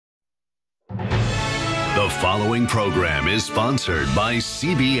The following program is sponsored by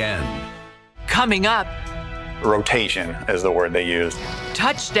CBN. Coming up, rotation is the word they used.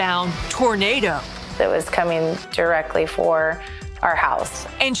 Touchdown tornado. It was coming directly for our house.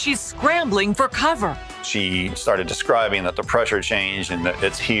 And she's scrambling for cover. She started describing that the pressure changed and that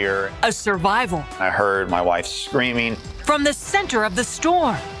it's here. A survival. I heard my wife screaming. From the center of the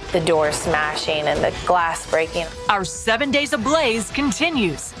storm. The door smashing and the glass breaking. Our 7 days ablaze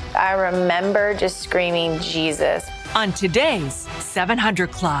continues. I remember just screaming, Jesus. On today's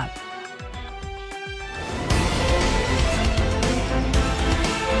 700 Club.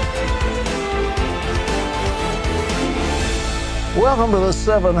 Welcome to the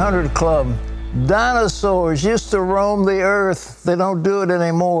 700 Club. Dinosaurs used to roam the earth. They don't do it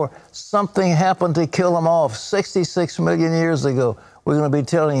anymore. Something happened to kill them off 66 million years ago. We're going to be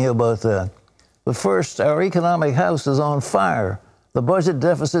telling you about that. But first, our economic house is on fire. The budget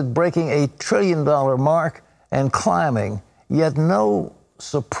deficit breaking $1 trillion mark and climbing. Yet no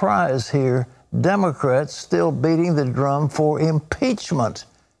surprise here, Democrats still beating the drum for impeachment.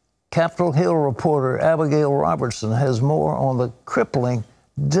 Capitol Hill reporter Abigail Robertson has more on the crippling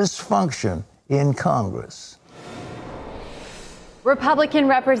dysfunction in Congress. Republican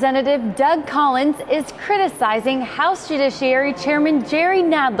Representative Doug Collins is criticizing House Judiciary Chairman Jerry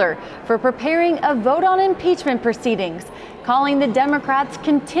Nadler for preparing a vote on impeachment proceedings, calling the Democrats'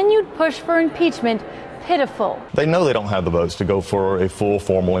 continued push for impeachment pitiful. They know they don't have the votes to go for a full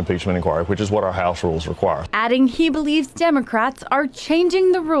formal impeachment inquiry, which is what our House rules require. Adding he believes Democrats are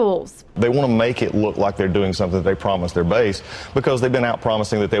changing the rules. They want to make it look like they're doing something that they promised their base because they've been out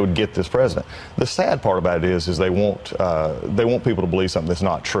promising that they would get this president. The sad part about it is they want people to believe something that's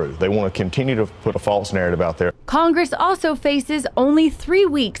not true. They want to continue to put a false narrative out there. Congress also faces only 3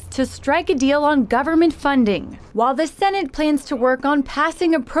 weeks to strike a deal on government funding. While the Senate plans to work on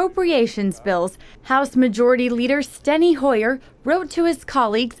passing appropriations bills, House Majority Leader Steny Hoyer wrote to his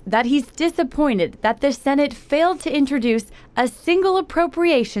colleagues that he's disappointed that the Senate failed to introduce a single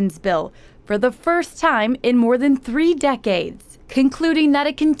appropriations bill for the first time in more than 3 decades, concluding that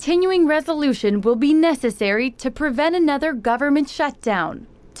a continuing resolution will be necessary to prevent another government shutdown.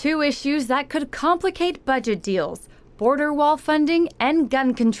 2 issues that could complicate budget deals: border wall funding and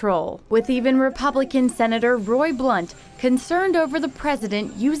gun control, with even Republican Senator Roy Blunt concerned over the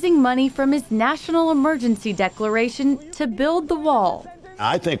president using money from his national emergency declaration to build the wall.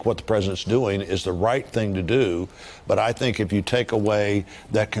 I think what the president's doing is the right thing to do, but I think if you take away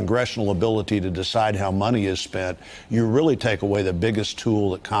that congressional ability to decide how money is spent, you really take away the biggest tool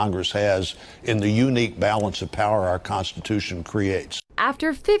that Congress has in the unique balance of power our Constitution creates.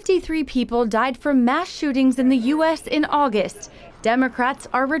 After 53 people died from mass shootings in the U.S. in August, Democrats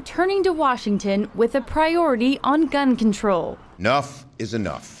are returning to Washington with a priority on gun control. Enough is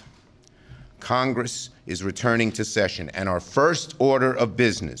enough. Congress is returning to session, and our first order of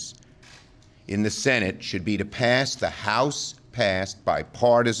business in the Senate should be to pass the House-passed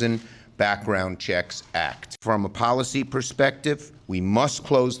Bipartisan Background Checks Act. From a policy perspective, we must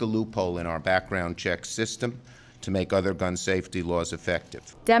close the loophole in our background check system to make other gun safety laws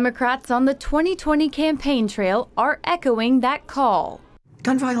effective. Democrats on the 2020 campaign trail are echoing that call.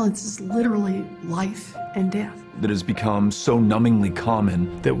 Gun violence is literally life and death. That has become so numbingly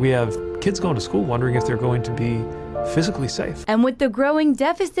common that we have kids going to school wondering if they're going to be physically safe. And with the growing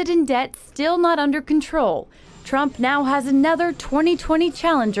deficit and debt still not under control, Trump now has another 2020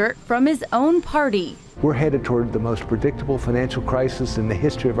 challenger from his own party. We're headed toward the most predictable financial crisis in the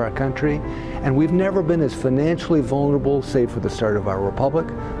history of our country, and we've never been as financially vulnerable, save for the start of our republic,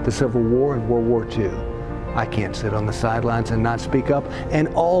 the Civil War, and World War II. I can't sit on the sidelines and not speak up, and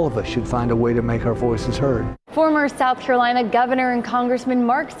all of us should find a way to make our voices heard. Former South Carolina Governor and Congressman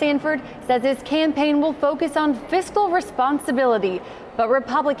Mark Sanford says his campaign will focus on fiscal responsibility, but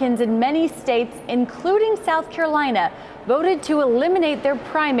Republicans in many states, including South Carolina, voted to eliminate their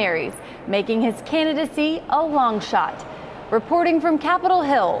primaries, making his candidacy a long shot. Reporting from Capitol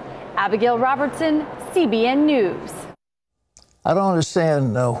Hill, Abigail Robertson, CBN News. I don't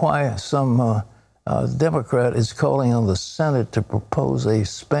understand why some Democrat is calling on the Senate to propose a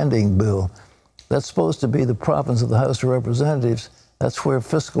spending bill. That's supposed to be the province of the House of Representatives. That's where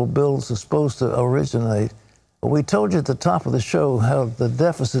fiscal bills are supposed to originate. We told you at the top of the show how the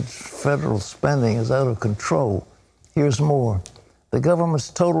deficit federal spending is out of control. Here's more. The government's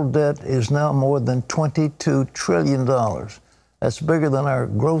total debt is now more than $22 trillion. That's bigger than our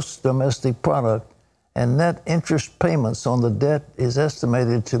gross domestic product. And net interest payments on the debt is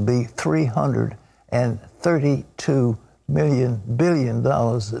estimated to be $332 billion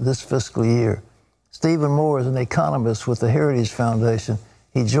this fiscal year. Stephen Moore is an economist with the Heritage Foundation.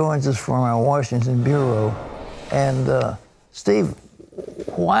 He joins us from our Washington bureau. And Steve,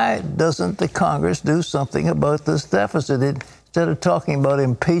 why doesn't the Congress do something about this deficit instead of talking about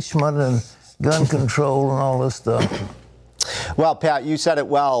impeachment and gun control and all this stuff? Well, Pat, you said it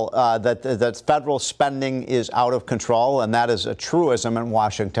well, that federal spending is out of control, and that is a truism in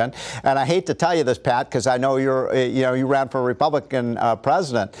Washington. And I hate to tell you this, Pat, because I know you ran for a Republican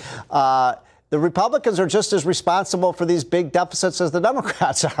president. The Republicans are just as responsible for these big deficits as the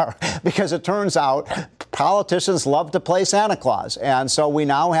Democrats are, because it turns out politicians love to play Santa Claus. And so we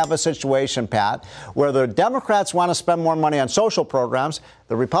now have a situation, Pat, where the Democrats want to spend more money on social programs.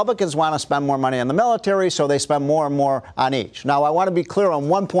 The Republicans want to spend more money on the military, so they spend more and more on each. Now, I want to be clear on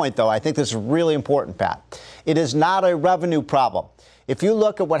one point, though. I think this is really important, Pat. It is not a revenue problem. If you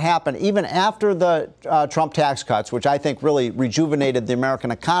look at what happened even after the Trump tax cuts, which I think really rejuvenated the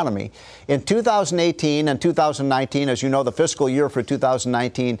American economy, in 2018 and 2019, as you know, the fiscal year for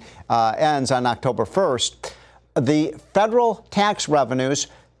 2019 ends on October 1st, the federal tax revenues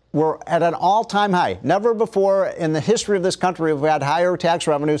were at an all-time high. Never before in the history of this country have we had higher tax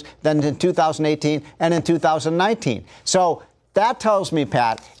revenues than in 2018 and in 2019. So that tells me,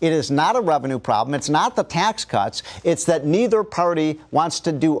 Pat, it is not a revenue problem. It's not the tax cuts. It's that neither party wants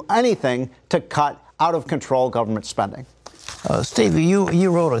to do anything to cut out-of-control government spending. Steve,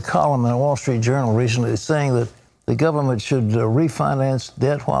 you wrote a column in the Wall Street Journal recently saying that the government should refinance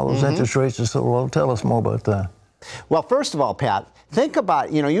debt while those interest rates are so low. Tell us more about that. Well, first of all, Pat, think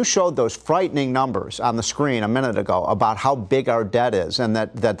about, you showed those frightening numbers on the screen a minute ago about how big our debt is and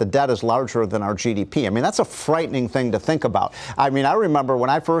that the debt is larger than our GDP. I mean, that's a frightening thing to think about. I mean, I remember when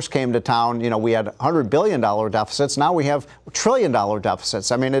I first came to town, we had $100 billion deficits. Now we have $1 trillion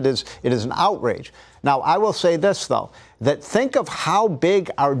deficits. I mean, it is an outrage. Now, I will say this, though, that think of how big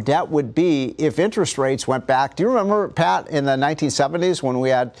our debt would be if interest rates went back. Do you remember, Pat, in the 1970s when we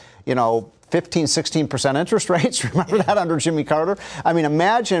had, 15, 16% interest rates? Remember that under Jimmy Carter? I mean,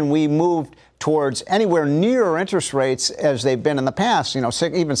 imagine we moved towards anywhere near interest rates as they've been in the past,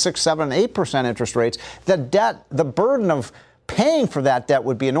 even 6, 7, 8% interest rates. The debt, the burden of paying for that debt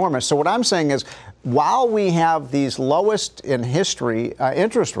would be enormous. So what I'm saying is, while we have these lowest in history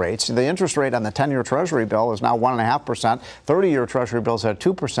interest rates, the interest rate on the 10-year Treasury bill is now 1.5%, 30-year Treasury bills at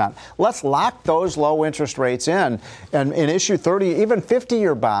 2%. Let's lock those low interest rates in and issue 30, even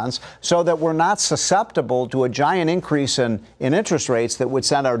 50-year bonds so that we're not susceptible to a giant increase in interest rates that would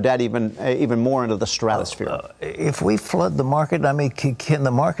send our debt even more into the stratosphere. If we flood the market, I mean, can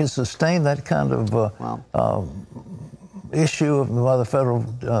the market sustain that kind of issue by the federal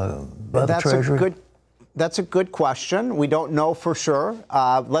by the Treasury? That's a good question. We don't know for sure.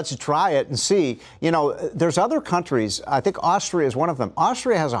 Let's try it and see. There's other countries. I think Austria is one of them.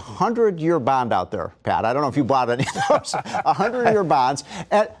 Austria has a 100-year bond out there, Pat. I don't know if you bought any of those. 100-year bonds.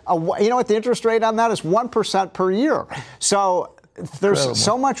 What the interest rate on that is 1% per year. So there's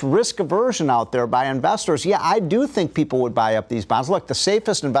so much risk aversion out there by investors. Yeah, I do think people would buy up these bonds. Look, the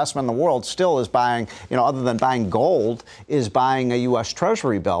safest investment in the world still is buying, other than buying gold, is buying a U.S.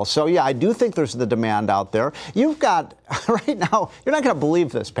 Treasury bill. So, yeah, I do think there's the demand out there. You've got, right now, you're not going to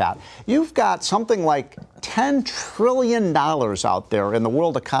believe this, Pat. You've got something like $10 trillion out there in the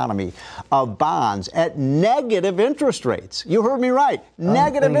world economy of bonds at negative interest rates. You heard me right.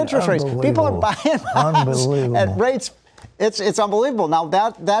 Negative interest rates. People are buying bonds at rates. It's unbelievable. Now,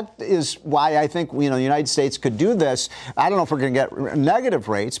 that is why I think, the United States could do this. I don't know if we're going to get negative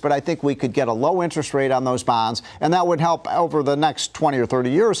rates, but I think we could get a low interest rate on those bonds, and that would help over the next 20 or 30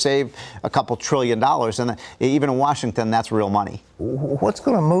 years save a couple $1 trillion. And even in Washington, that's real money. What's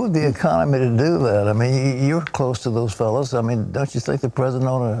going to move the economy to do that? I mean, you're close to those fellas. I mean, don't you think the president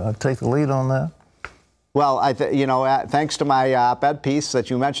ought to take the lead on that? Well, thanks to my op-ed piece that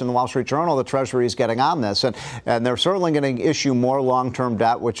you mentioned in the Wall Street Journal, the Treasury is getting on this, and they're certainly going to issue more long-term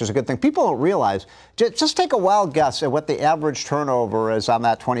debt, which is a good thing. People don't realize. Just take a wild guess at what the average turnover is on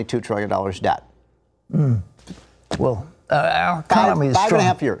that $22 trillion debt. Well, our economy is strong.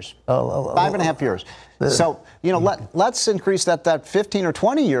 5.5 years. 5.5 years. So, let's increase that 15 or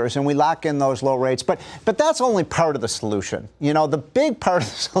 20 years and we lock in those low rates. But that's only part of the solution. The big part of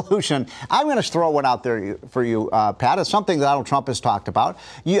the solution, I'm going to throw one out there for you, Pat. It's something that Donald Trump has talked about.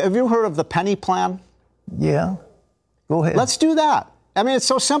 Have you heard of the penny plan? Yeah. Go ahead. Let's do that. I mean, it's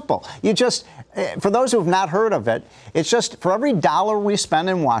so simple. You just, for those who have not heard of it, it's just for every dollar we spend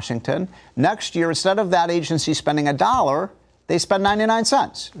in Washington, next year, instead of that agency spending $1, they spend 99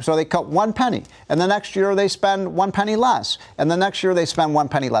 cents. So they cut 1 penny. And the next year they spend 1 penny less. And the next year they spend 1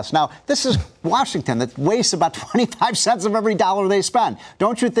 penny less. Now, this is Washington that wastes about 25 cents of every dollar they spend.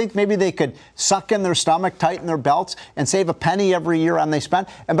 Don't you think maybe they could suck in their stomach, tighten their belts, and save a penny every year on they spend?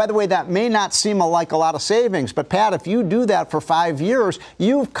 And by the way, that may not seem like a lot of savings, but Pat, if you do that for 5 years,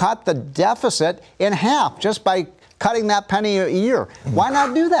 you've cut the deficit in half just by cutting that penny a year. Why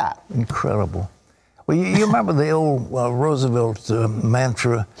not do that? Incredible. Well, you remember the old Roosevelt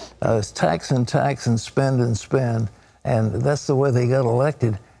mantra, tax and tax and spend, and that's the way they got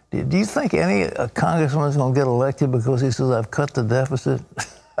elected. Do you think any congressman is going to get elected because he says, I've cut the deficit?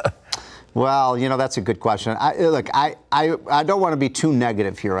 Well, you know, that's a good question. I don't want to be too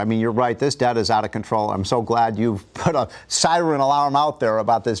negative here. I mean, you're right. This debt is out of control. I'm so glad you've put a siren alarm out there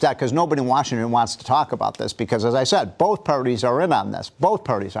about this debt, because nobody in Washington wants to talk about this because, as I said, both parties are in on this. Both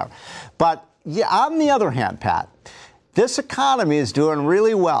parties are. But yeah, on the other hand, Pat, this economy is doing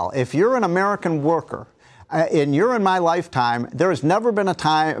really well. If you're an American worker, and you're in my lifetime, there has never been a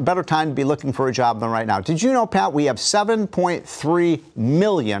better time to be looking for a job than right now. Did you know, Pat, we have 7.3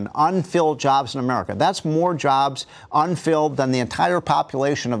 million unfilled jobs in America. That's more jobs unfilled than the entire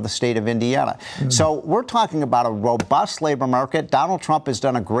population of the state of Indiana. So we're talking about a robust labor market. Donald Trump has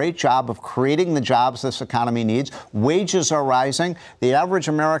done a great job of creating the jobs this economy needs. Wages are rising. The average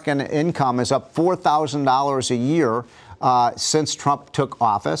American income is up $4,000 a year since Trump took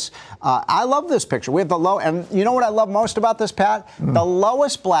office. I love this picture. We have the low, and you know what I love most about this, Pat? The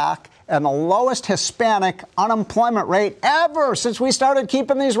lowest black and the lowest Hispanic unemployment rate ever since we started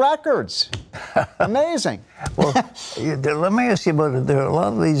keeping these records. Amazing. Well, let me ask you about it. There are a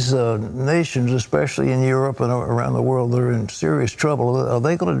lot of these nations, especially in Europe and around the world, that are in serious trouble. Are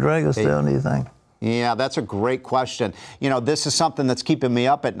they going to drag us down, do you think? Yeah, that's a great question. You know, this is something that's keeping me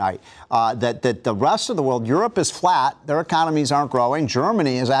up at night. That the rest of the world, Europe is flat. Their economies aren't growing.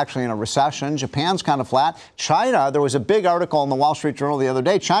 Germany is actually in a recession. Japan's kind of flat. China, there was a big article in the Wall Street Journal the other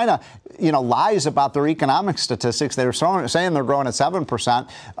day. China, you know, lies about their economic statistics. They're saying they're growing at 7%.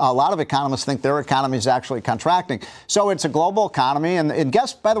 A lot of economists think their economy is actually contracting. So it's a global economy. And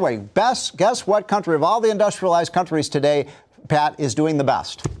guess, by the way, guess what country of all the industrialized countries today, Pat, is doing the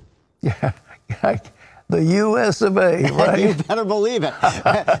best? Yeah. The U.S. of A., right? You better believe it.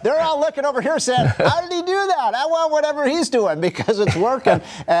 They're all looking over here saying, how did he do that? I want whatever he's doing because it's working.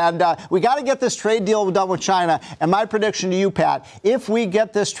 And we got to get this trade deal done with China. And my prediction to you, Pat, if we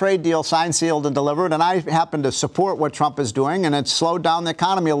get this trade deal signed, sealed, and delivered, and I happen to support what Trump is doing, and it's slowed down the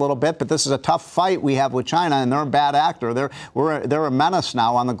economy a little bit, but this is a tough fight we have with China, and they're a bad actor. They're a menace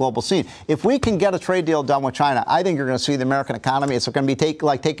now on the global scene. If we can get a trade deal done with China, I think you're going to see the American economy. It's going to be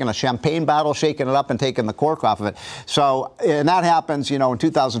like taking a champagne bottle, shaking it up, and taking the cork off of it. So, and that happens, you know, in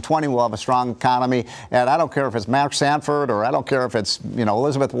 2020, we'll have a strong economy. And I don't care if it's Mark Sanford or I don't care if it's, you know,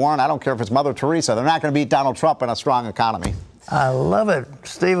 Elizabeth Warren. I don't care if it's Mother Teresa. They're not going to beat Donald Trump in a strong economy. I love it.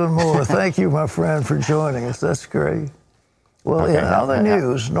 Stephen Moore, thank you, my friend, for joining us. That's great. Well, in other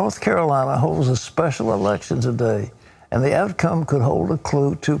news, North Carolina holds a special election today, and the outcome could hold a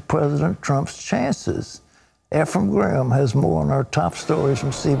clue to President Trump's chances. Ephraim Graham has more on our top stories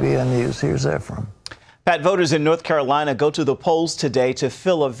from CBN News. Here's Ephraim. Pat, voters in North Carolina go to the polls today to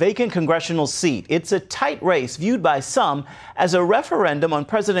fill a vacant congressional seat. It's a tight race viewed by some as a referendum on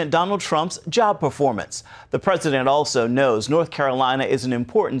President Donald Trump's job performance. The president also knows North Carolina is an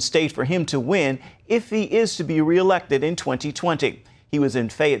important state for him to win if he is to be reelected in 2020. He was in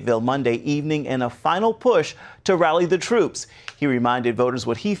Fayetteville Monday evening in a final push to rally the troops. He reminded voters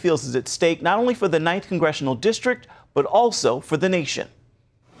what he feels is at stake not only for the 9th Congressional District, but also for the nation.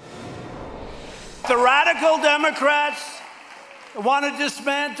 The radical Democrats want to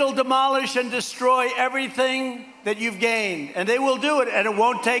dismantle, demolish, and destroy everything that you've gained. And they will do it, and it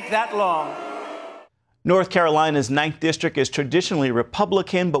won't take that long. North Carolina's 9th District is traditionally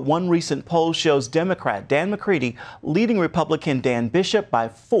Republican, but one recent poll shows Democrat Dan McCready leading Republican Dan Bishop by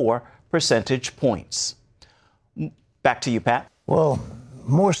 4 percentage points. Back to you, Pat. Well,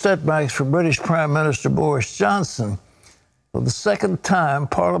 more setbacks for British Prime Minister Boris Johnson. For the second time,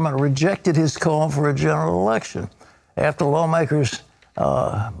 Parliament rejected his call for a general election after lawmakers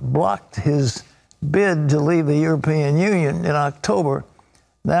blocked his bid to leave the European Union in October.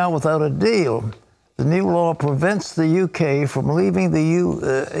 Now, without a deal, the new law prevents the UK from leaving the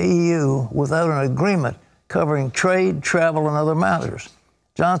EU without an agreement covering trade, travel, and other matters.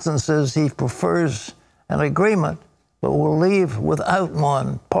 Johnson says he prefers an agreement, but will leave without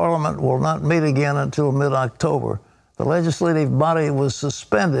one. Parliament will not meet again until mid-October. The legislative body was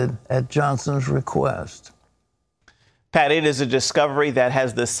suspended at Johnson's request. Pat, it is a discovery that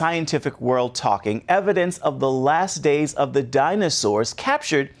has the scientific world talking. Evidence of the last days of the dinosaurs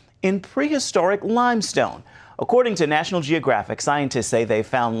captured in prehistoric limestone. According to National Geographic, scientists say they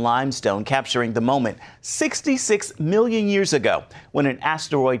found limestone capturing the moment 66 million years ago when an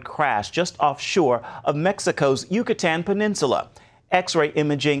asteroid crashed just offshore of Mexico's Yucatan Peninsula. X-ray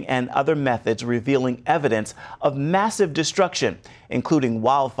imaging and other methods revealing evidence of massive destruction, including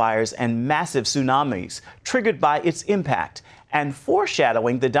wildfires and massive tsunamis triggered by its impact, and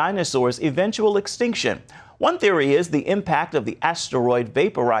foreshadowing the dinosaurs' eventual extinction. One theory is the impact of the asteroid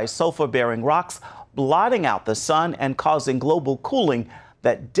vaporized sulfur-bearing rocks, blotting out the sun and causing global cooling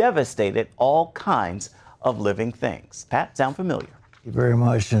that devastated all kinds of living things. Pat, sound familiar? Thank you very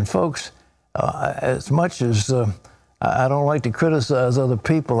much. And folks, as much as I don't like to criticize other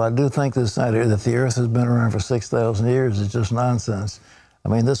people, I do think this idea that the Earth has been around for 6,000 years is just nonsense. I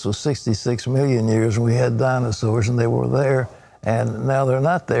mean, this was 66 million years when we had dinosaurs, and they were there, and now they're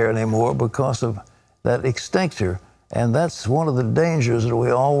not there anymore because of that extinctor. And that's one of the dangers that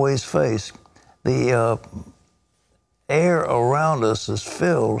we always face. The air around us is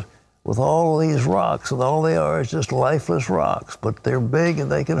filled with all these rocks, and all they are is just lifeless rocks, but they're big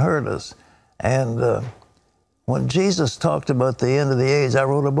and they can hurt us. And when Jesus talked about the end of the age, I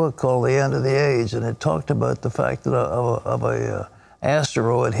wrote a book called The End of the Age, and it talked about the fact that of a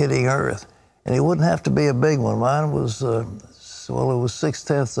asteroid hitting Earth. And it wouldn't have to be a big one. Mine was, well, it was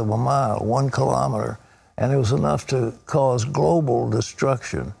 0.6 of a mile, 1 kilometer, and it was enough to cause global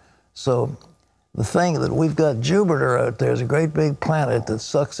destruction. So the thing that we've got Jupiter out there is a great big planet that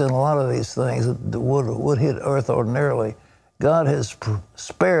sucks in a lot of these things that would hit Earth ordinarily. God has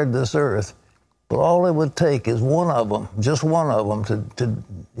spared this Earth, but all it would take is one of them, just one of them, to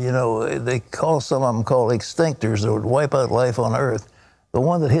you know, they call some of them called extinctors that would wipe out life on Earth. The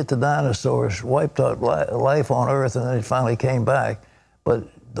one that hit the dinosaurs wiped out life on Earth, and then it finally came back. But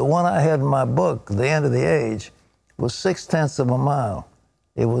the one I had in my book, The End of the Age, was 0.6 of a mile.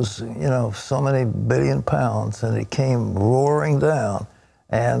 It was, you know, so many billion pounds, and it came roaring down.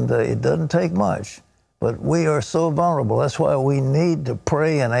 And it doesn't take much, but we are so vulnerable. That's why we need to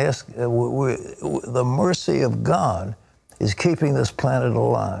pray and ask. The mercy of God is keeping this planet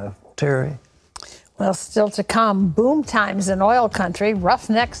alive. Terry? Well, still to come, boom times in oil country,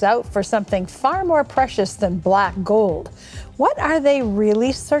 roughnecks out for something far more precious than black gold. What are they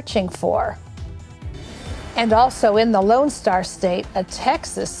really searching for? And also in the Lone Star State, a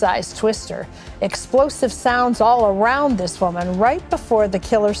Texas-sized twister. Explosive sounds all around this woman right before the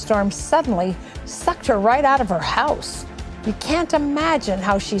killer storm suddenly sucked her right out of her house. You can't imagine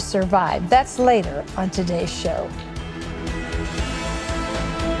how she survived. That's later on today's show.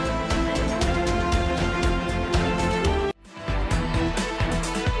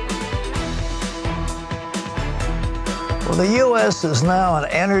 Well, the U.S. is now an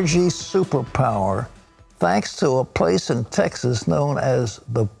energy superpower thanks to a place in Texas known as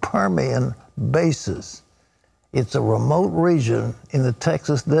the Permian Basin. It's a remote region in the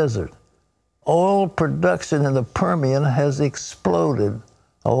Texas desert. Oil production in the Permian has exploded,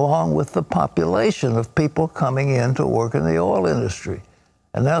 along with the population of people coming in to work in the oil industry.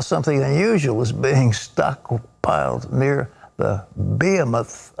 And now something unusual is being stockpiled near the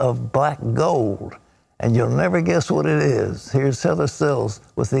behemoth of black gold. And you'll never guess what it is. Here's Heather Sills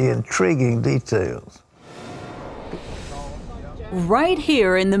with the intriguing details. Right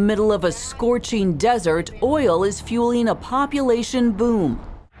here in the middle of a scorching desert, oil is fueling a population boom.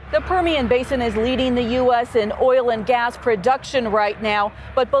 The Permian Basin is leading the U.S. in oil and gas production right now,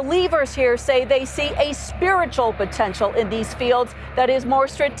 but believers here say they see a spiritual potential in these fields that is more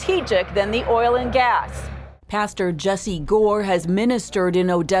strategic than the oil and gas. Pastor Jesse Gore has ministered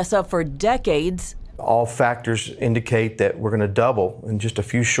in Odessa for decades. All factors indicate that we're going to double in just a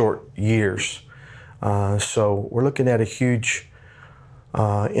few short years. So we're looking at a huge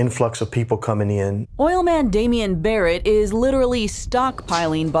influx of people coming in. Oilman Damian Barrett is literally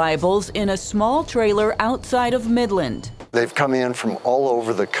stockpiling Bibles in a small trailer outside of Midland. They've come in from all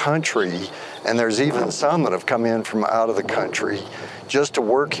over the country, and there's even some that have come in from out of the country just to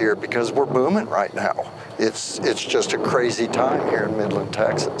work here because we're booming right now. It's just a crazy time here in Midland,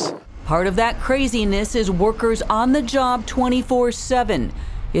 Texas. Part of that craziness is workers on the job 24/7.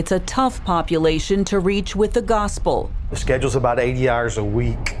 It's a tough population to reach with the gospel. The schedule's about 80 hours a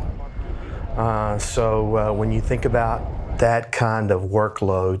week. So when you think about that kind of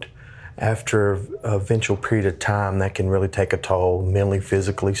workload, after a eventual period of time, that can really take a toll mentally,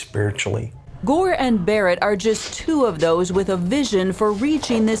 physically, spiritually. Gore and Barrett are just two of those with a vision for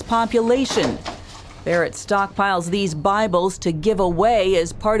reaching this population. Barrett stockpiles these Bibles to give away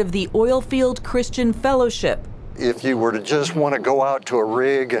as part of the Oilfield Christian Fellowship. If you were to just want to go out to a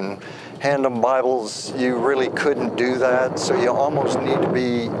rig and hand them Bibles, you really couldn't do that. So you almost need to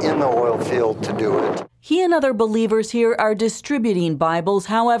be in the oil field to do it. He and other believers here are distributing Bibles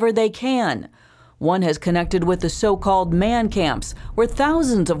however they can. One has connected with the so-called man camps, where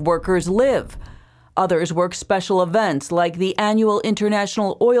thousands of workers live. Others work special events like the annual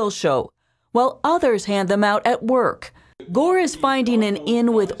International Oil Show, while others hand them out at work. Gore is finding an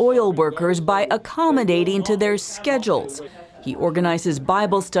in with oil workers by accommodating to their schedules. He organizes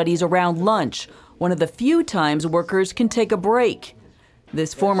Bible studies around lunch, one of the few times workers can take a break.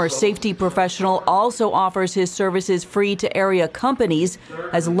 This former safety professional also offers his services free to area companies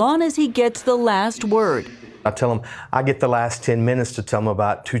as long as he gets the last word. I tell them I get the last 10 minutes to tell them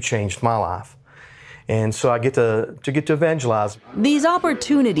about who changed my life. And so I get to evangelize. These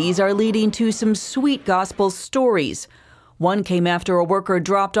opportunities are leading to some sweet gospel stories. One came after a worker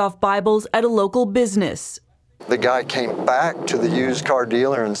dropped off Bibles at a local business. The guy came back to the used car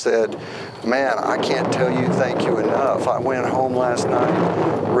dealer and said, "Man, I can't tell you thank you enough. I went home last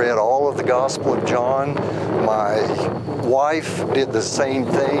night, read all of the Gospel of John. My wife did the same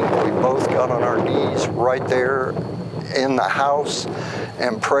thing. We both got on our knees right there in the house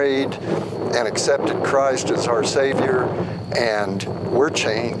and prayed and accepted Christ as our Savior, and we're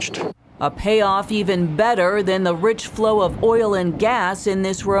changed." A payoff even better than the rich flow of oil and gas in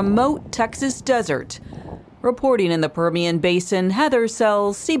this remote Texas desert. Reporting in the Permian Basin, Heather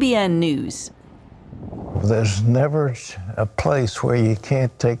Sells, CBN News. There's never a place where you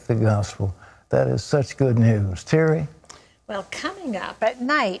can't take the gospel. That is such good news. Terry? Well, coming up at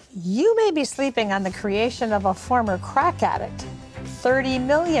night, you may be sleeping on the creation of a former crack addict. 30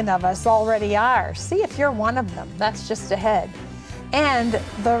 million of us already are. See if you're one of them. That's just ahead. And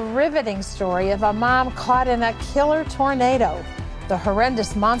the riveting story of a mom caught in a killer tornado. The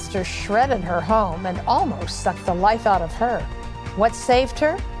horrendous monster shredded her home and almost sucked the life out of her. What saved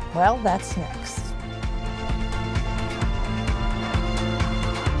her? Well, that's next.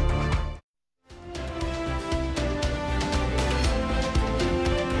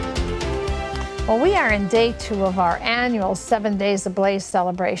 Well, we are in day 2 of our annual 7 Days Ablaze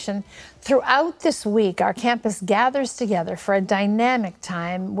celebration. Throughout this week, our campus gathers together for a dynamic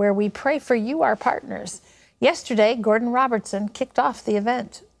time where we pray for you, our partners. Yesterday, Gordon Robertson kicked off the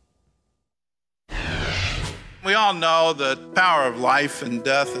event. We all know that power of life and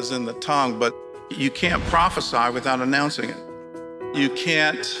death is in the tongue, but you can't prophesy without announcing it. You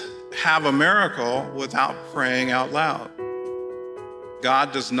can't have a miracle without praying out loud.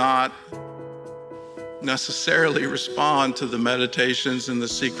 God does not necessarily respond to the meditations and the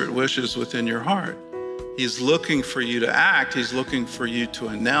secret wishes within your heart. He's looking for you to act. He's looking for you to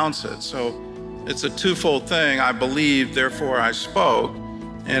announce it. So it's a twofold thing. I believed, therefore I spoke.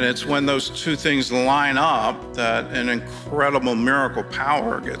 And it's when those two things line up that an incredible miracle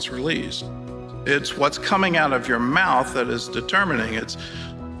power gets released. It's what's coming out of your mouth that is determining. It's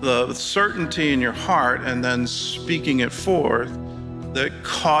the certainty in your heart and then speaking it forth that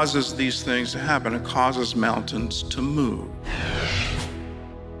causes these things to happen. It causes mountains to move.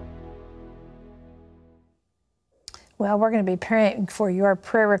 Well, we're going to be praying for your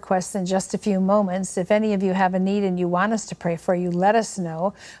prayer requests in just a few moments. If any of you have a need and you want us to pray for you, let us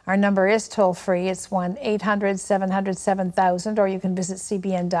know. Our number is toll free. It's 1-800-700-7000, or you can visit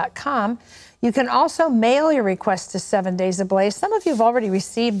cbn.com. You can also mail your request to 7 Days Ablaze. Some of you have already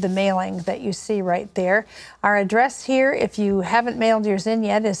received the mailing that you see right there. Our address here, if you haven't mailed yours in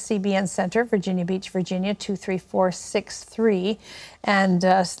yet, is CBN Center, Virginia Beach, Virginia, 23463. And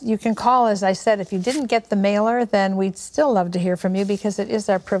you can call, as I said. If you didn't get the mailer, then we'd still love to hear from you because it is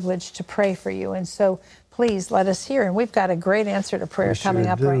our privilege to pray for you. And so please let us hear. And we've got a great answer to prayer coming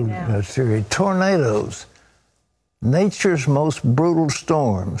up right now. Tornadoes, nature's most brutal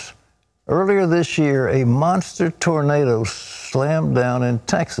storms. Earlier this year, a monster tornado slammed down in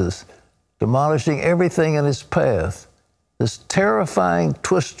Texas, demolishing everything in its path. This terrifying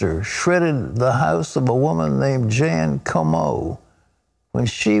twister shredded the house of a woman named Jan Como when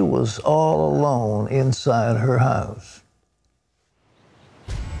she was all alone inside her house.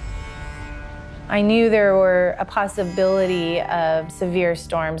 I knew there were a possibility of severe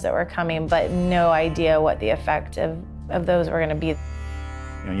storms that were coming, but no idea what the effect of those were going to be.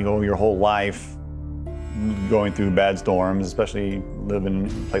 You know, you go your whole life going through bad storms, especially living in a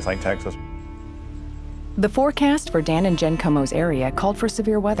place like Texas. The forecast for Dan and Jen Como's area called for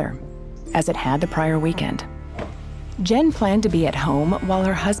severe weather, as it had the prior weekend. Jen planned to be at home while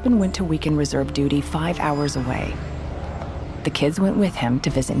her husband went to weekend reserve duty 5 hours away. The kids went with him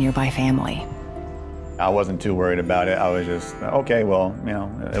to visit nearby family. I wasn't too worried about it. I was just, okay, well, you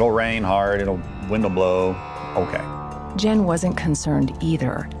know, it'll rain hard, wind will blow, okay. Jen wasn't concerned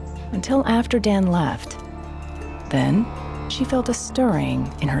either until after Dan left. Then she felt a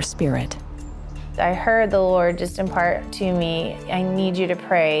stirring in her spirit. I heard the Lord just impart to me, I need you to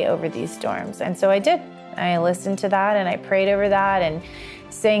pray over these storms. And so I did. I listened to that and I prayed over that and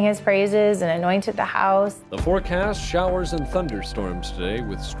sang his praises and anointed the house. The forecast, showers and thunderstorms today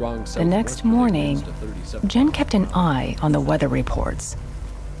with strong The next morning, Jen kept an eye on the weather reports.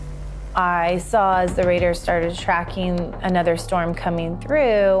 I saw as the radar started tracking another storm coming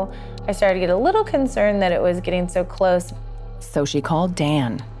through, I started to get a little concerned that it was getting so close. So she called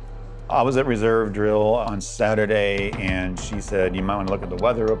Dan. I was at reserve drill on Saturday, and she said, you might want to look at the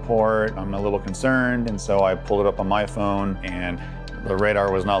weather report. I'm a little concerned, and so I pulled it up on my phone, and the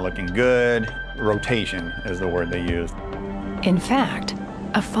radar was not looking good. Rotation is the word they used. In fact,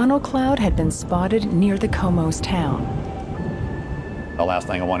 a funnel cloud had been spotted near the Como's town. The last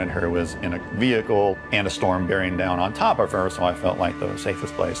thing I wanted her was in a vehicle and a storm bearing down on top of her, so I felt like the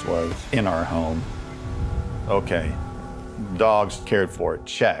safest place was in our home. Okay, dogs cared for,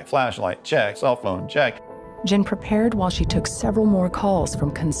 check. Flashlight, check. Cell phone, check. Jen prepared while she took several more calls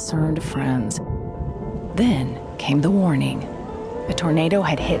from concerned friends. Then came the warning. A tornado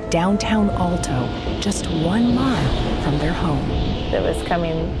had hit downtown Alto, just 1 mile from their home. It was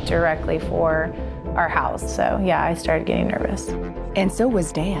coming directly for our house, so yeah, I started getting nervous. And so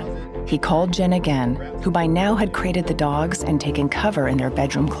was Dan. He called Jen again, who by now had crated the dogs and taken cover in their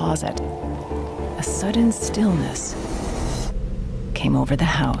bedroom closet. A sudden stillness came over the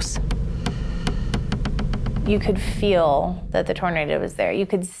house. You could feel that the tornado was there. You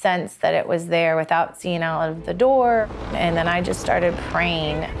could sense that it was there without seeing out of the door. And then I just started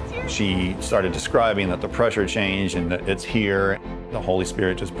praying. She started describing that the pressure changed and that it's here. The Holy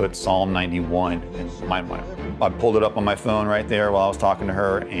Spirit just put Psalm 91 in my mind. I pulled it up on my phone right there while I was talking to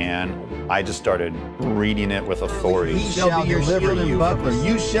her, and I just started reading it with authority. He shall be your shield and buckler.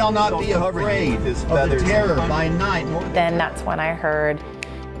 You shall not be afraid of the terror by night. Then that's when I heard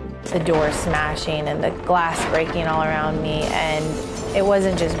the door smashing and the glass breaking all around me, and it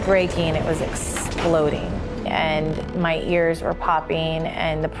wasn't just breaking, it was exploding. And my ears were popping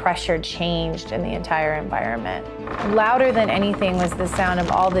and the pressure changed in the entire environment. Louder than anything was the sound of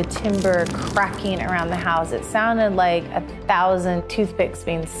all the timber cracking around the house. It sounded like 1,000 toothpicks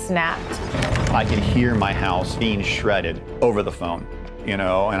being snapped. I could hear my house being shredded over the phone, you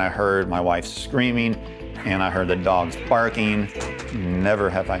know, and I heard my wife screaming and I heard the dogs barking. Never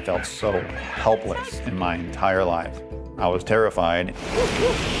have I felt so helpless in my entire life. I was terrified.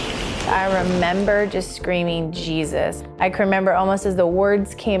 I remember just screaming, Jesus. I can remember almost as the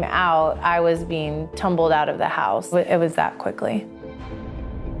words came out, I was being tumbled out of the house. It was that quickly.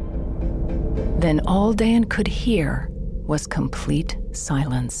 Then all Dan could hear was complete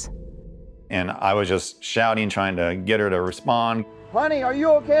silence. And I was just shouting, trying to get her to respond. Honey, are you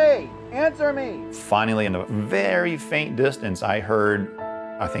okay? Answer me. Finally, in a very faint distance, I heard,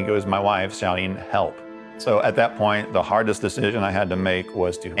 I think it was my wife shouting, help. So at that point, the hardest decision I had to make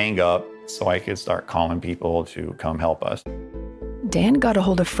was to hang up so I could start calling people to come help us. Dan got a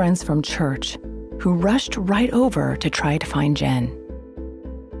hold of friends from church who rushed right over to try to find Jen.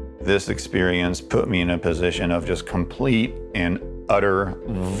 This experience put me in a position of just complete and utter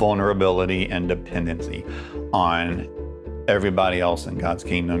vulnerability and dependency on everybody else in God's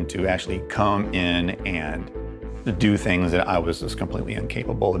kingdom to actually come in and do things that I was just completely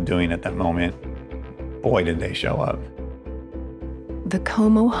incapable of doing at that moment. Boy, did they show up. The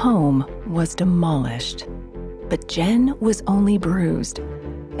Como home was demolished, but Jen was only bruised,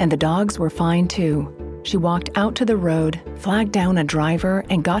 and the dogs were fine too. She walked out to the road, flagged down a driver,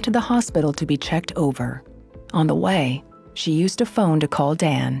 and got to the hospital to be checked over. On the way, she used a phone to call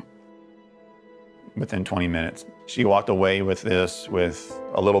Dan. Within 20 minutes, she walked away with this, with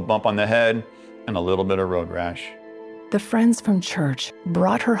a little bump on the head and a little bit of road rash. The friends from church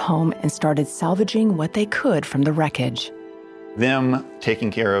brought her home and started salvaging what they could from the wreckage. Them taking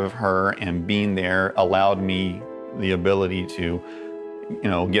care of her and being there allowed me the ability to,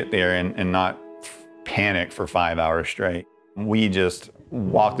 get there and not panic for 5 hours straight. We just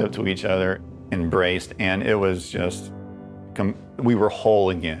walked up to each other, embraced, and it was just, we were whole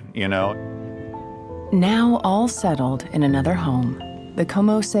again, Now all settled in another home, the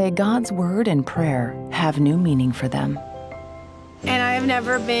Como say God's word and prayer have new meaning for them. And I've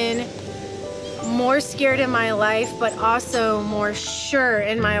never been more scared in my life, but also more sure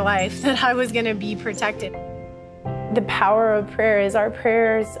in my life that I was gonna be protected. The power of prayer is our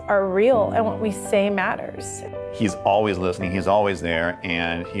prayers are real and what we say matters. He's always listening, he's always there,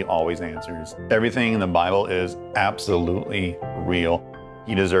 and he always answers. Everything in the Bible is absolutely real.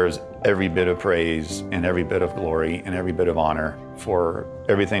 He deserves every bit of praise and every bit of glory and every bit of honor for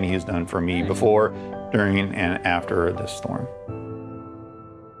everything he's done for me before, during, and after this storm.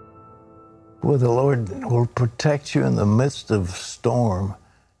 Well, the Lord will protect you in the midst of storm.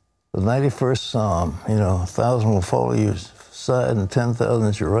 The 91st Psalm, 1,000 will fall at your side and 10,000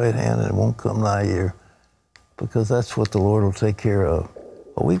 at your right hand, and it won't come nigh you, because that's what the Lord will take care of.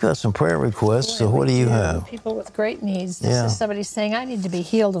 Well, we've got some prayer requests, so what do you have? People with great needs. This is somebody saying, I need to be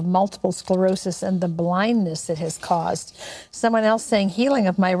healed of multiple sclerosis and the blindness it has caused. Someone else saying, healing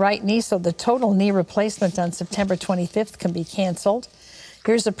of my right knee so the total knee replacement on September 25th can be canceled.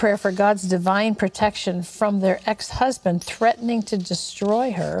 Here's a prayer for God's divine protection from their ex-husband threatening to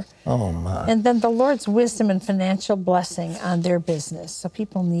destroy her. Oh, my. And then the Lord's wisdom and financial blessing on their business. So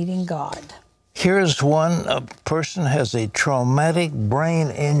people needing God. Here's one. A person has a traumatic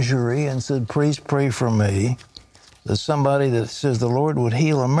brain injury and said, please pray for me. There's somebody that says the Lord would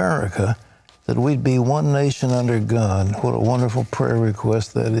heal America, that we'd be one nation under God. What a wonderful prayer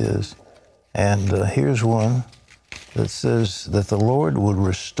request that is. And here's one that says that the Lord would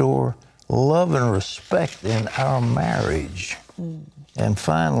restore love and respect in our marriage. And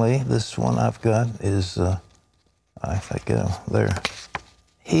finally, this one I've got is, if I get them there,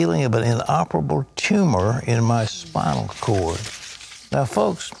 healing of an inoperable tumor in my spinal cord. Now,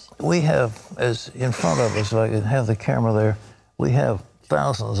 folks, we have, as in front of us, if I can have the camera there, we have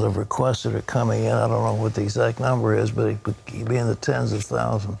thousands of requests that are coming in. I don't know what the exact number is, but it could be in the tens of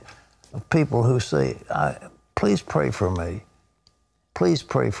thousands of people who say, please pray for me. Please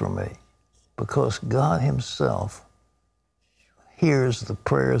pray for me. Because God himself hears the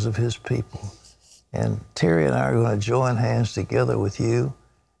prayers of his people. And Terry and I are going to join hands together with you.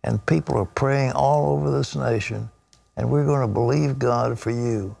 And people are praying all over this nation. And we're going to believe God for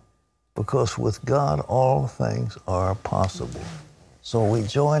you. Because with God, all things are possible. So we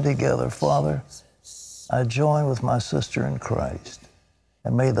join together. Father, I join with my sister in Christ.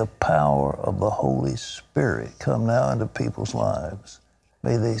 And may the power of the Holy Spirit come now into people's lives.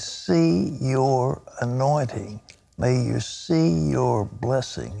 May they see your anointing. May you see your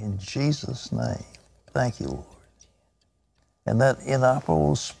blessing in Jesus' name. Thank you, Lord. And that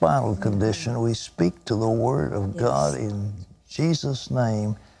inoperable spinal condition, we speak to the word of God in Jesus'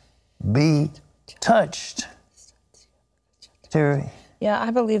 name. Be touched. Terry? Yeah,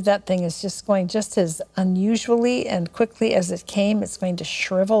 I believe that thing is just going just as unusually and quickly as it came. It's going to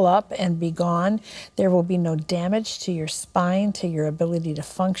shrivel up and be gone. There will be no damage to your spine, to your ability to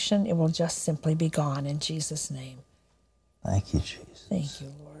function. It will just simply be gone in Jesus' name. Thank you, Jesus. Thank you,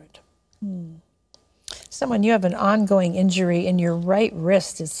 Lord. Someone, you have an ongoing injury in your right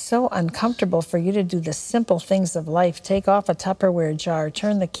wrist. It's so uncomfortable for you to do the simple things of life. Take off a Tupperware jar,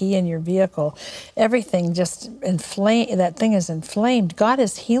 turn the key in your vehicle. Everything just inflamed. That thing is inflamed. God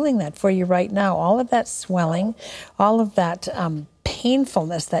is healing that for you right now. All of that swelling, all of that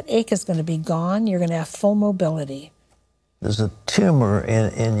painfulness, that ache is going to be gone. You're going to have full mobility. There's a tumor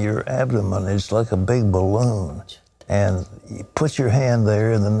in your abdomen. It's like a big balloon. And you put your hand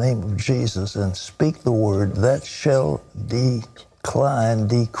there in the name of Jesus and speak the word, that shall decline,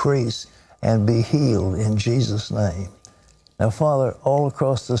 decrease, and be healed in Jesus' name. Now, Father, all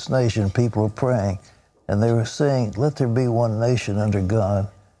across this nation, people are praying, and they were saying, let there be one nation under God.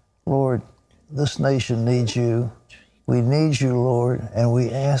 Lord, this nation needs you. We need you, Lord, and we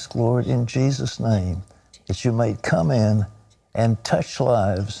ask, Lord, in Jesus' name, that you may come in and touch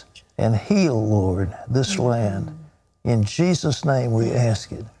lives and heal, Lord, this land. In Jesus' name we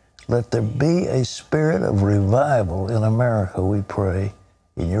ask it. Let there be a spirit of revival in America, we pray.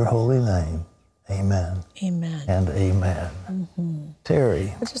 In your holy name, amen. Amen. And amen.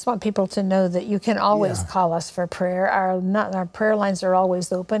 Terry. I just want people to know that you can always call us for prayer. Our prayer lines are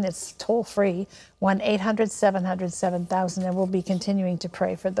always open. It's toll-free, 1-800-700-7000, and we'll be continuing to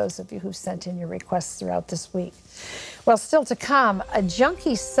pray for those of you who sent in your requests throughout this week. Well, still to come, a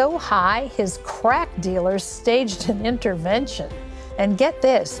junkie so high, his crack dealers staged an intervention. And get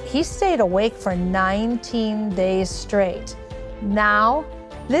this, he stayed awake for 19 days straight. Now,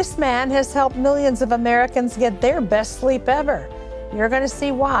 this man has helped millions of Americans get their best sleep ever. You're going to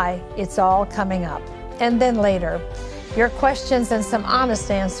see why. It's all coming up. And then later, your questions and some honest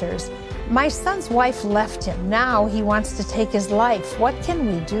answers. My son's wife left him. Now he wants to take his life. What can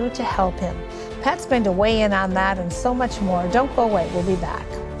we do to help him? Pat's going to weigh in on that and so much more. Don't go away. We'll be back.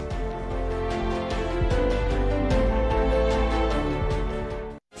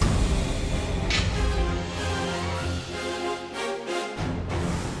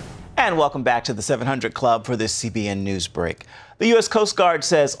 And welcome back to the 700 Club for this CBN News break. The U.S. Coast Guard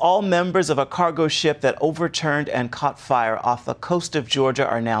says all members of a cargo ship that overturned and caught fire off the coast of Georgia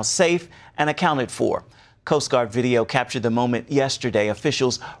are now safe and accounted for. Coast Guard video captured the moment yesterday.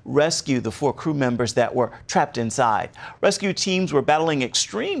 Officials rescued the 4 crew members that were trapped inside. Rescue teams were battling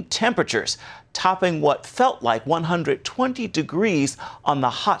extreme temperatures, topping what felt like 120 degrees on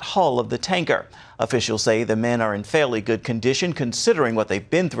the hot hull of the tanker. Officials say the men are in fairly good condition considering what they've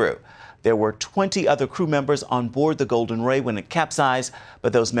been through. There were 20 other crew members on board the Golden Ray when it capsized,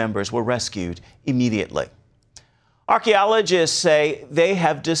 but those members were rescued immediately. Archaeologists say they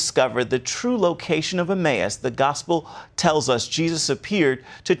have discovered the true location of Emmaus. The gospel tells us Jesus appeared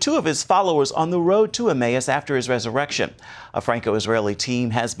to 2 of his followers on the road to Emmaus after his resurrection. A Franco-Israeli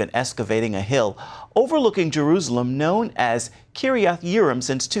team has been excavating a hill overlooking Jerusalem known as Kiryat Yearim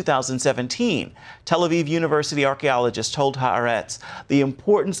since 2017. Tel Aviv University archaeologists told Haaretz the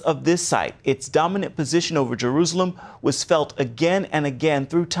importance of this site. Its dominant position over Jerusalem was felt again and again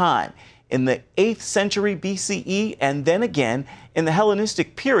through time. In the 8th century BCE, and then again in the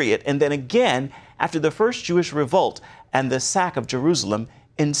Hellenistic period, and then again after the first Jewish revolt and the sack of Jerusalem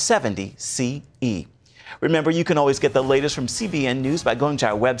in 70 CE. Remember, you can always get the latest from CBN News by going to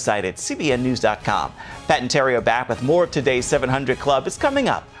our website at cbnnews.com. Pat and Terry are back with more of today's 700 Club. It's coming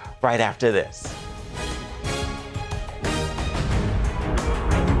up right after this.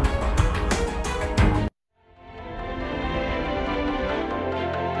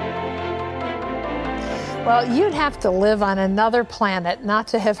 Well, you'd have to live on another planet not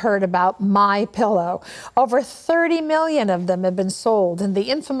to have heard about MyPillow. Over 30 million of them have been sold, and the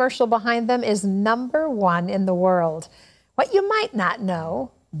infomercial behind them is #1 in the world. What you might not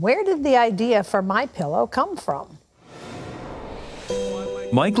know, where did the idea for MyPillow come from?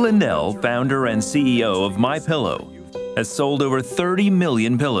 Mike Lindell, founder and CEO of MyPillow, has sold over 30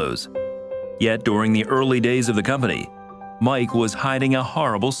 million pillows. Yet during the early days of the company, Mike was hiding a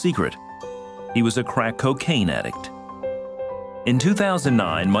horrible secret. He was a crack cocaine addict. In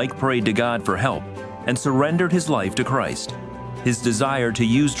 2009, Mike prayed to God for help and surrendered his life to Christ. His desire to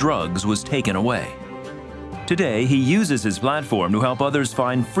use drugs was taken away. Today, he uses his platform to help others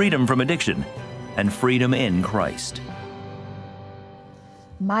find freedom from addiction and freedom in Christ.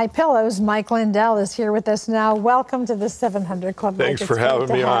 MyPillow's Mike Lindell is here with us now. Welcome to the 700 Club. Thanks for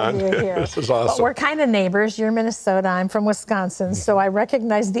having me on. This is awesome. But we're kind of neighbors. You're Minnesota. I'm from Wisconsin, so I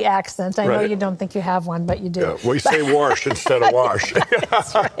recognize the accent. I know you don't think you have one, but you do. Yeah, we say wash instead of wash.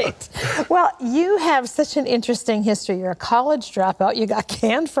 That's right. Well, you have such an interesting history. You're a college dropout. You got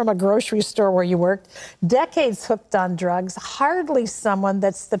canned from a grocery store where you worked. Decades hooked on drugs. Hardly someone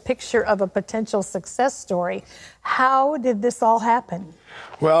that's the picture of a potential success story. How did this all happen?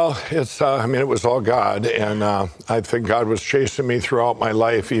 Well, it was all God, and I think God was chasing me throughout my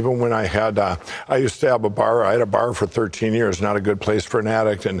life, even when I used to have a bar. I had a bar for 13 years, not a good place for an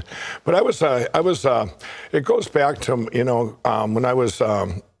addict, but it goes back to, when I was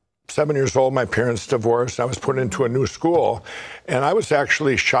 7 years old, my parents divorced. I was put into a new school, and I was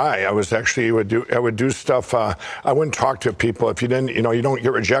actually shy. I would do stuff. I wouldn't talk to people. If you didn't, you don't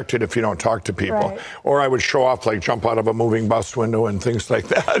get rejected if you don't talk to people. Right. Or I would show off, like jump out of a moving bus window and things like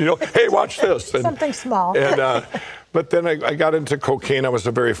that. Hey, watch this. Something small. But then I got into cocaine. I was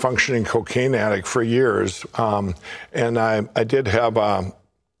a very functioning cocaine addict for years, and I did have.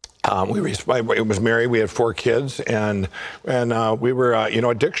 I was married. We had 4 kids, and we were.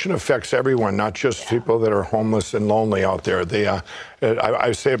 Addiction affects everyone, not just people that are homeless and lonely out there.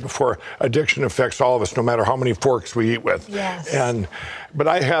 I say it before. Addiction affects all of us, no matter how many forks we eat with. Yes. But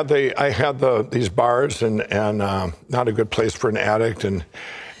I had these bars, and not a good place for an addict,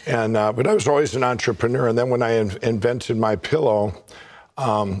 but I was always an entrepreneur. And then when I invented MyPillow,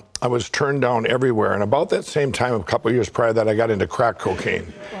 I was turned down everywhere. And about that same time, a couple of years prior to that, I got into crack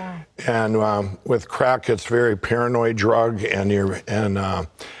cocaine. Wow. And with crack, it's a very paranoid drug, and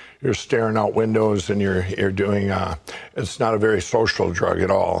you're staring out windows, and you're doing. It's not a very social drug at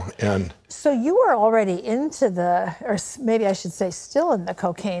all. And so you were already into or maybe I should say, still in the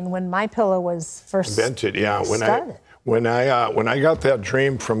cocaine when MyPillow was first invented. Yeah, started. When I got that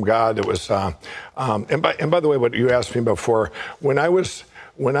dream from God, it was. And by the way, what you asked me before, when I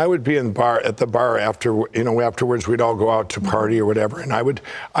would be at the bar afterwards we'd all go out to party or whatever, and I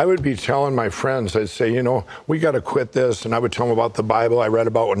would be telling my friends, I'd say, we got to quit this, and I would tell them about the Bible I read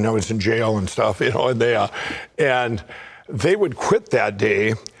about when I was in jail and stuff, and they would quit that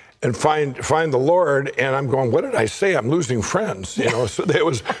day and find the Lord, and I'm going, what did I say? I'm losing friends, So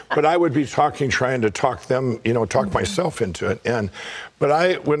but I would be trying to talk them, talk myself into it, when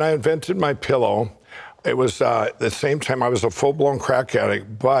I invented MyPillow. It was the same time I was a full-blown crack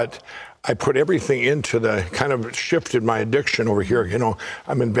addict, but I put everything into the kind of shifted my addiction over here. You know,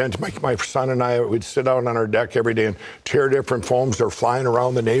 I'm inventing, my son and I would sit out on our deck every day and tear different foams. They're flying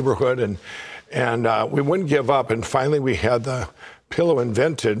around the neighborhood, and we wouldn't give up. And finally we had the pillow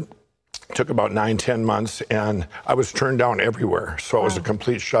invented. It took about 9-10 months, and I was turned down everywhere. So it was a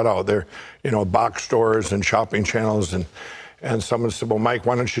complete shutout there, you know, box stores and shopping channels. And someone said, well, Mike,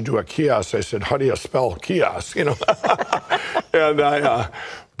 why don't you do a kiosk? I said, how do you spell kiosk? You know,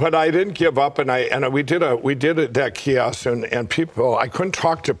 but I didn't give up, and we did that kiosk, and people, I couldn't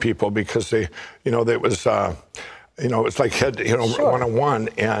talk to people because they, you know, it was like one-on-one,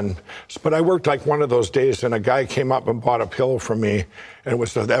 but I worked like one of those days, and a guy came up and bought a pillow from me, and it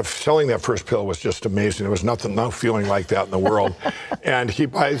was selling that first pillow was just amazing. There was no feeling like that in the world. And he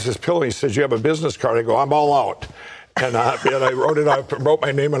buys this pillow, and he says, you have a business card? I go, I'm all out. And I wrote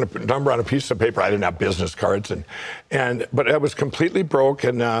my name on a number on a piece of paper. I didn't have business cards, but I was completely broke,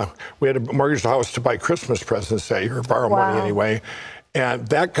 and we had to mortgage the house to buy Christmas presents that year, borrow money anyway. And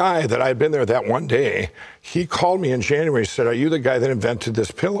that guy that I'd been there that one day, he called me in January. He said, are you the guy that invented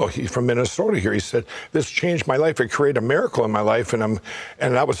this pillow? He's from Minnesota here. He said, this changed my life. It created a miracle in my life. And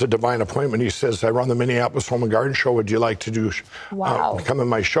that was a divine appointment. He says, I run the Minneapolis Home and Garden Show. Would you like to come in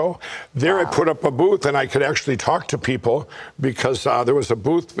my show? There I put up a booth, and I could actually talk to people because there was a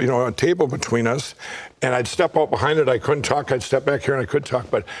booth, you know, a table between us. And I'd step out behind it. I couldn't talk. I'd step back here and I could talk.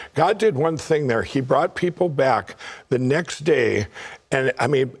 But God did one thing there. He brought people back the next day. And I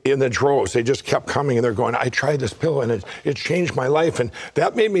mean, in the droves, they just kept coming, and they're going, I tried this pillow, and it changed my life. And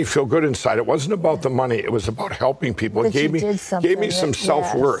that made me feel good inside. It wasn't about the money. It was about helping people. It gave me some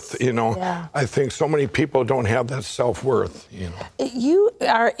self-worth, you know. Yeah. I think so many people don't have that self-worth, you know. You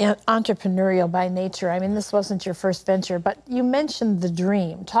are entrepreneurial by nature. I mean, this wasn't your first venture, but you mentioned the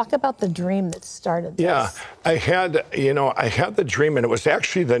dream. Talk about the dream that started this. Yeah, I had the dream, and it was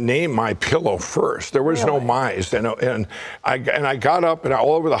actually the name My Pillow first. There was no My's, and I got up, and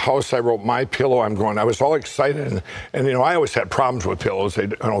all over the house I wrote My Pillow. I was all excited, and you know, I always had problems with pillows.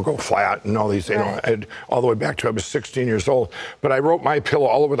 They'd go flat and all these, you know, all the way back to I was 16 years old. But I wrote My Pillow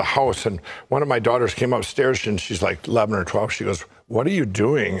all over the house, and one of my daughters came upstairs, and she's like 11 or 12. She goes, what are you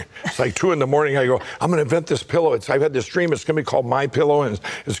doing? It's like 2 in the morning. I go, I'm going to invent this pillow. I've had this dream. It's going to be called My Pillow, and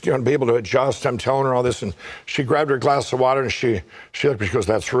it's going to be able to adjust. I'm telling her all this, and she grabbed her glass of water, and she looked at me. She goes,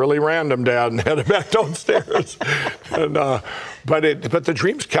 that's really random, Dad, and headed back downstairs. But the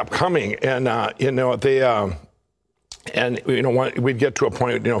dreams kept coming, and you know, and you know, we'd get to a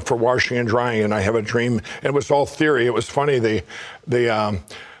point, you know, for washing and drying, and I have a dream. And it was all theory. It was funny. The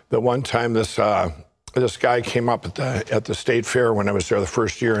one time this guy came up at the state fair when I was there the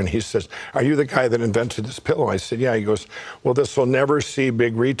first year, and he says, are you the guy that invented this pillow? I said, yeah. He goes, well, this will never see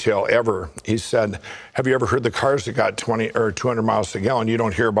big retail ever. He said, have you ever heard the cars that got 20 or 200 miles a gallon? You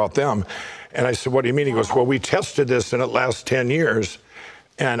don't hear about them. And I said, what do you mean? He goes, well, we tested this and it lasts 10 years.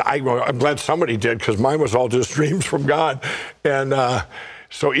 And I'm glad somebody did, because mine was all just dreams from God. And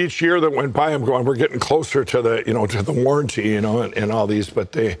so each year that went by, I'm going, we're getting closer to the warranty, you know, and all these.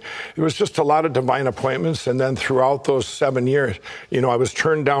 But it was just a lot of divine appointments. And then throughout those 7 years, you know, I was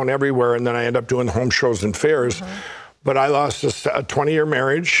turned down everywhere, and then I ended up doing home shows and fairs. But I lost a 20-year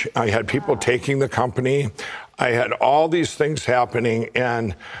marriage. I had people taking the company. I had all these things happening,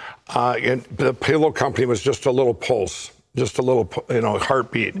 and the pillow company was just a little pulse. Just a little, you know,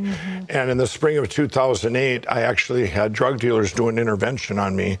 heartbeat. And in the spring of 2008, I actually had drug dealers do an intervention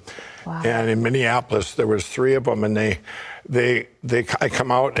on me. And in Minneapolis, there was 3 of them, and I come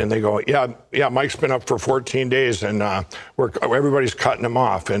out and they go, yeah, Mike's been up for 14 days, and everybody's cutting him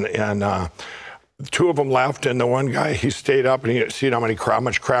off. And 2 of them left, and the one guy, he stayed up, and he seen how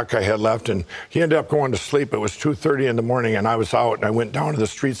much crack I had left, and he ended up going to sleep. It was 2:30 in the morning, and I was out, and I went down to the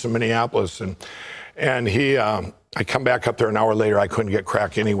streets of Minneapolis, and he. I come back up there an hour later. I couldn't get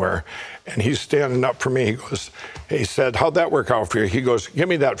crack anywhere. And he's standing up for me. He said, how'd that work out for you? He goes, give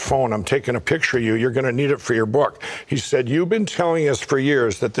me that phone. I'm taking a picture of you. You're going to need it for your book. He said, you've been telling us for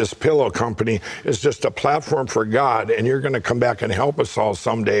years that this pillow company is just a platform for God, and you're going to come back and help us all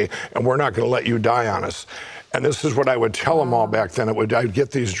someday, and we're not going to let you die on us. And this is what I would tell them all back then. I'd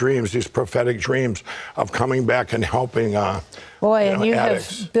get these dreams, these prophetic dreams of coming back and helping and you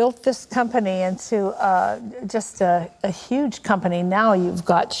addicts. have built this company into just a huge company. Now you've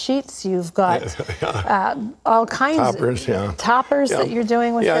got sheets, you You've got all kinds of toppers that you're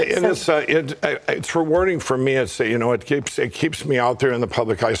doing with it. And it's rewarding for me. It's it keeps me out there in the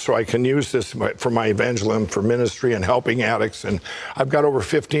public eye, so I can use this for my evangelism, for ministry, and helping addicts. And I've got over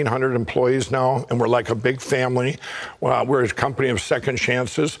 1,500 employees now, and we're like a big family. We're a company of second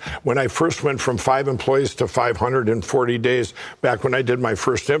chances. When I first went from 5 employees to 500 in 40 days, back when I did my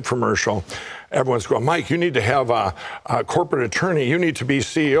first infomercial, everyone's going, Mike, you need to have a corporate attorney. You need to be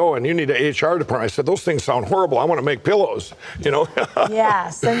CEO, and you need an HR department. I said, those things sound horrible. I want to make pillows,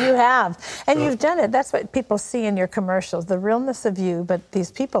 Yes, and you have. And you've done it. That's what people see in your commercials, the realness of you, but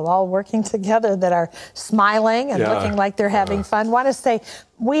these people all working together that are smiling and looking like they're having fun. I want to say,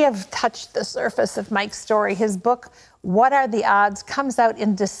 we have touched the surface of Mike's story. His book, What Are the Odds, comes out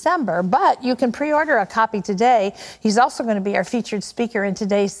in December, but you can pre-order a copy today. He's also going to be our featured speaker in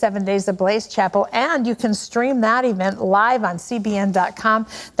today's 7 Days of Blaze Chapel, and you can stream that event live on CBN.com.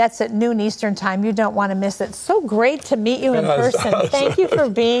 That's at noon Eastern Time. You don't want to miss it. So great to meet you in person. Thank you for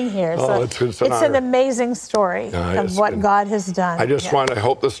being here. It's an amazing story of what God has done. I just want to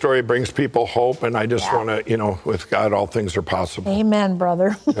hope the story brings people hope, and I just want to, with God, all things are possible. Amen,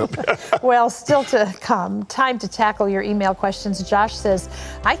 brother. Well, still to come, time to tackle your email questions. Josh says,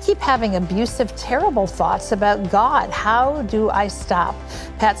 I keep having abusive, terrible thoughts about God. How do I stop?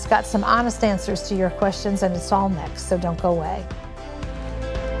 Pat's got some honest answers to your questions, and it's all next, so don't go away.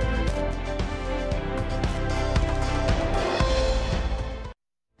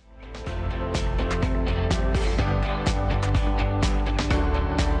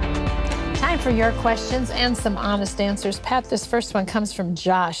 For your questions and some honest answers. Pat, this first one comes from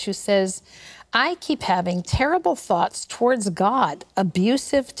Josh, who says, I keep having terrible thoughts towards God,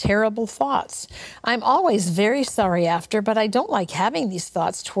 abusive, terrible thoughts. I'm always very sorry after, but I don't like having these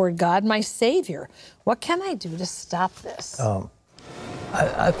thoughts toward God, my Savior. What can I do to stop this?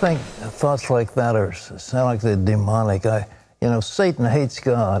 I think thoughts like that sound like they're demonic. Satan hates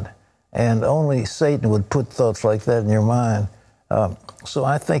God, and only Satan would put thoughts like that in your mind. So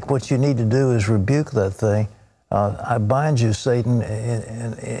I think what you need to do is rebuke that thing. I bind you, Satan,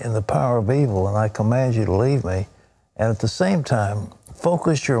 in the power of evil, and I command you to leave me. And at the same time,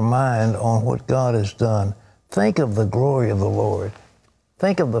 focus your mind on what God has done. Think of the glory of the Lord.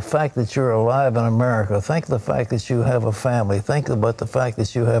 Think of the fact that you're alive in America. Think of the fact that you have a family. Think about the fact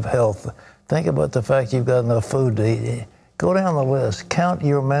that you have health. Think about the fact you've got enough food to eat. Go down the list. Count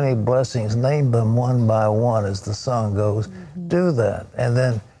your many blessings. Name them one by one, as the song goes. Do that. And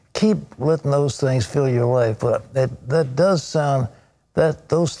then keep letting those things fill your life. But that does sound, that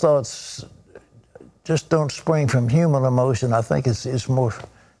those thoughts just don't spring from human emotion. I think it's more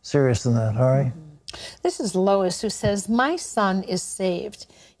serious than that. All right? This is Lois, who says, my son is saved.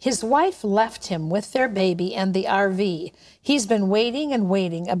 His wife left him with their baby and the RV. He's been waiting and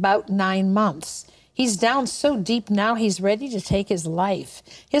waiting about 9 months. He's down so deep now he's ready to take his life.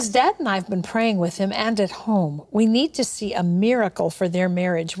 His dad and I have been praying with him and at home. We need to see a miracle for their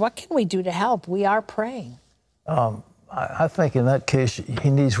marriage. What can we do to help? We are praying. I think in that case, he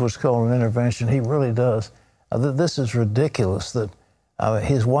needs what's called an intervention. He really does. This is ridiculous that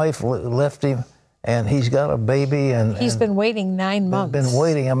his wife left him and he's got a baby. And he's been waiting 9 months. Been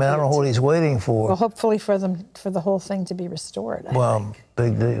waiting. I mean, I don't know what he's waiting for. Well, hopefully for the whole thing to be restored. I think.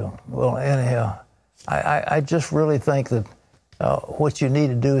 Big deal. Well, anyhow, I just really think that what you need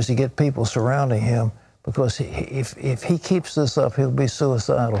to do is to get people surrounding him, because if he keeps this up, he'll be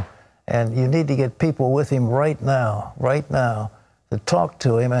suicidal. And you need to get people with him right now, to talk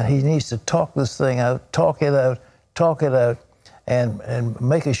to him. And he needs to talk this thing out, talk it out, and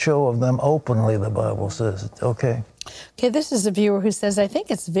make a show of them openly, the Bible says. Okay? Okay, this is a viewer who says, I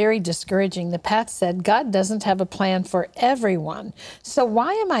think it's very discouraging that Pat said God doesn't have a plan for everyone. So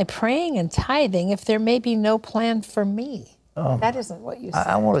why am I praying and tithing if there may be no plan for me? That isn't what you said.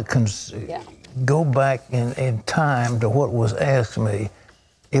 I want to go back in time to what was asked me.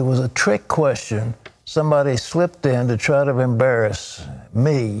 It was a trick question. Somebody slipped in to try to embarrass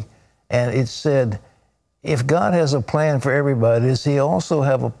me, and it said, if God has a plan for everybody, does he also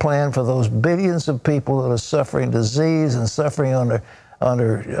have a plan for those billions of people that are suffering disease and suffering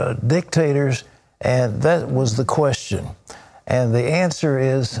under dictators? And that was the question. And the answer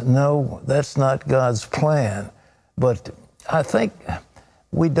is no, that's not God's plan. But I think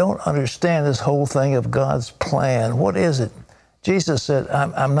we don't understand this whole thing of God's plan. What is it? Jesus said,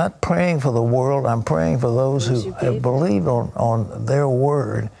 I'm not praying for the world, I'm praying for those who have believed on their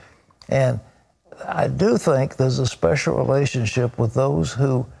word. And I do think there's a special relationship with those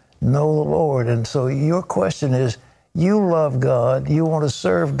who know the Lord. And so your question is, you love God, you want to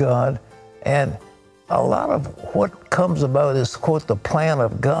serve God, and a lot of what comes about is, quote, the plan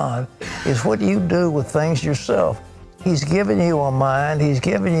of God. is what you do with things yourself. He's given you a mind, he's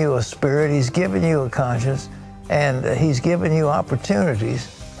given you a spirit, he's given you a conscience, and he's given you opportunities.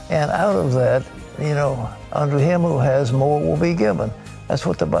 And out of that, you know, unto him who has more will be given. That's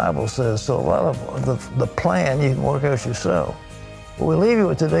what the Bible says. So a lot of the plan you can work out yourself. But we leave you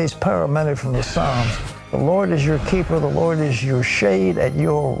with today's power minute from the Psalms. The Lord is your keeper, the Lord is your shade at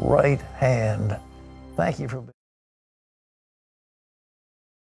your right hand. Thank you for being